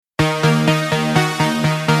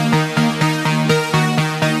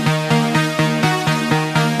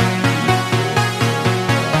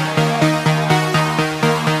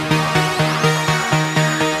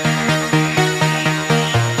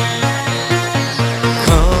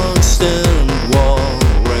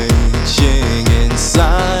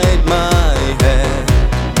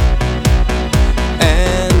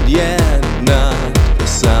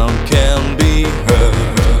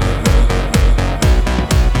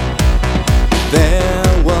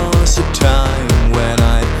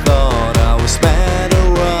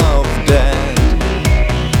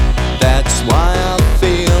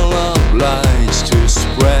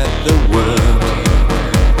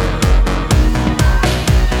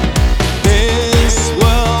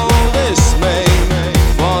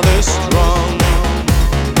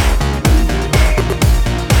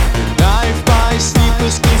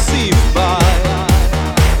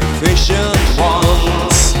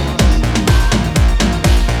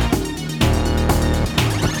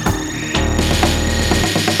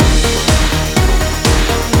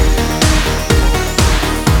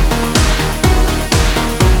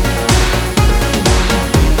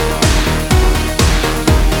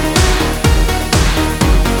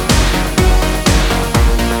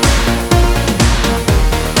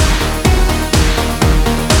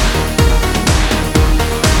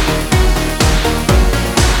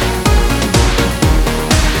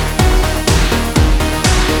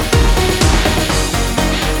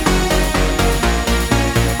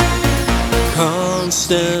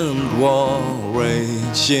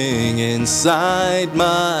raging inside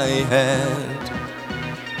my head,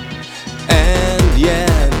 and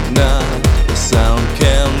yet not a sound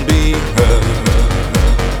can be heard.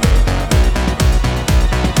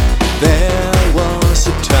 There was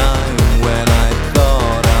a time when I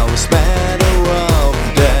thought I was better off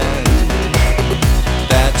dead.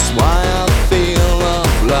 That's why I feel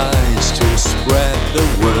obliged to spread the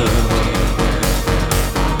word.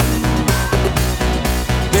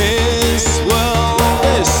 This world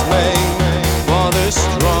is made for the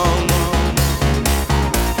strong.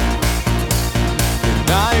 The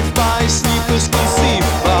knife by sleepers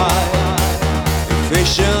conceived by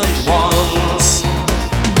efficient ones.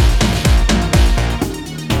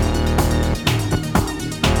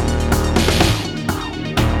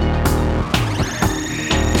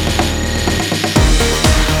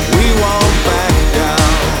 We won't back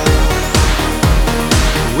down.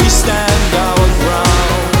 We stand our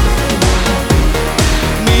ground.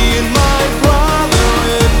 Me and my brother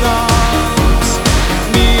in arms.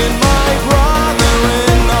 Me and my brother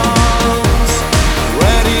in arms.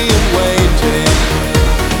 Ready and waiting.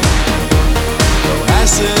 No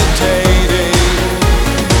hesitating.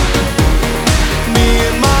 Me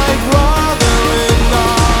and my brother in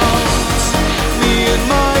arms. Me and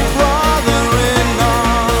my brother in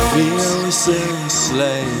arms. Fear is a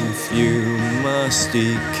slave you must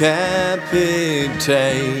decapitate.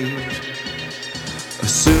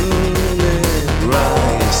 Soon it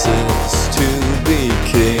rises to be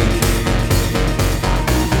king.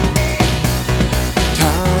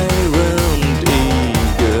 Tyrant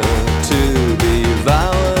eager to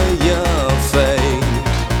devour your fate,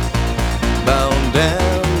 bound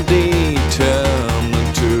and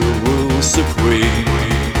determined to rule supreme.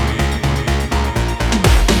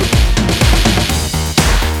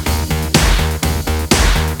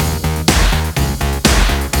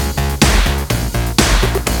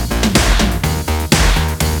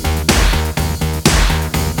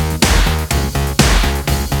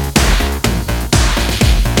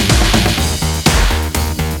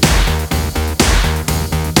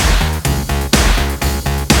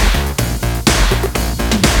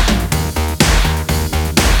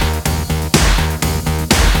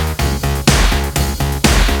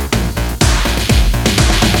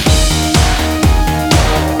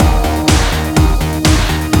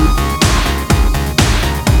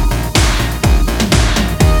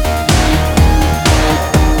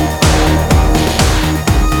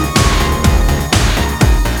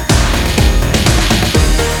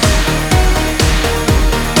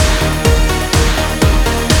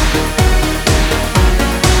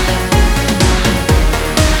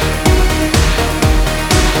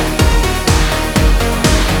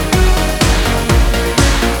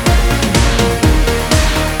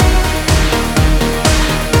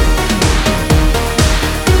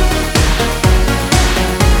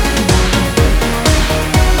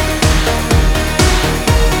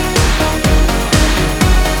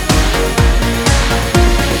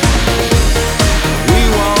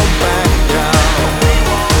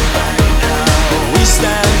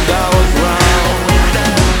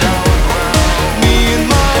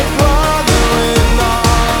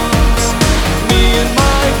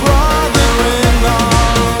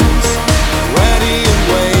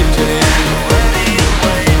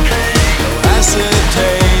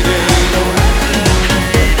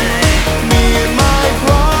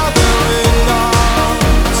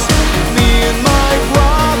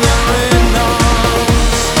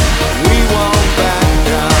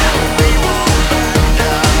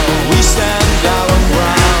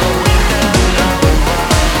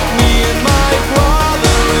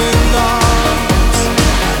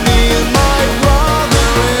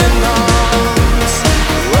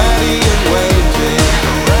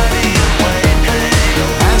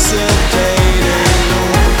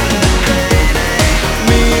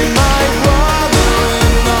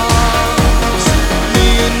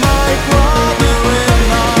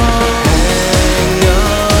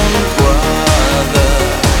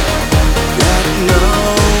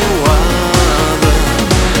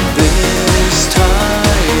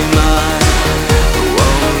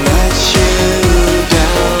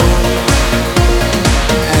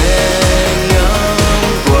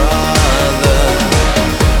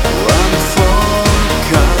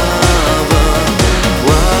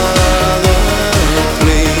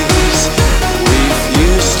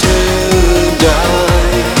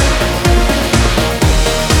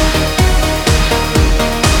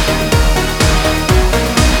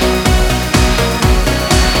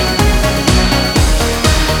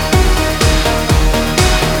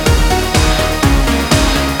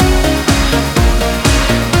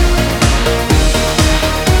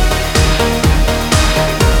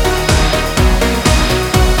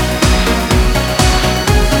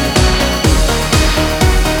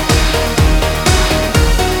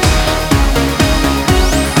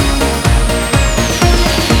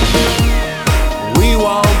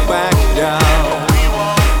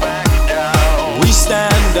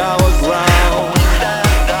 I was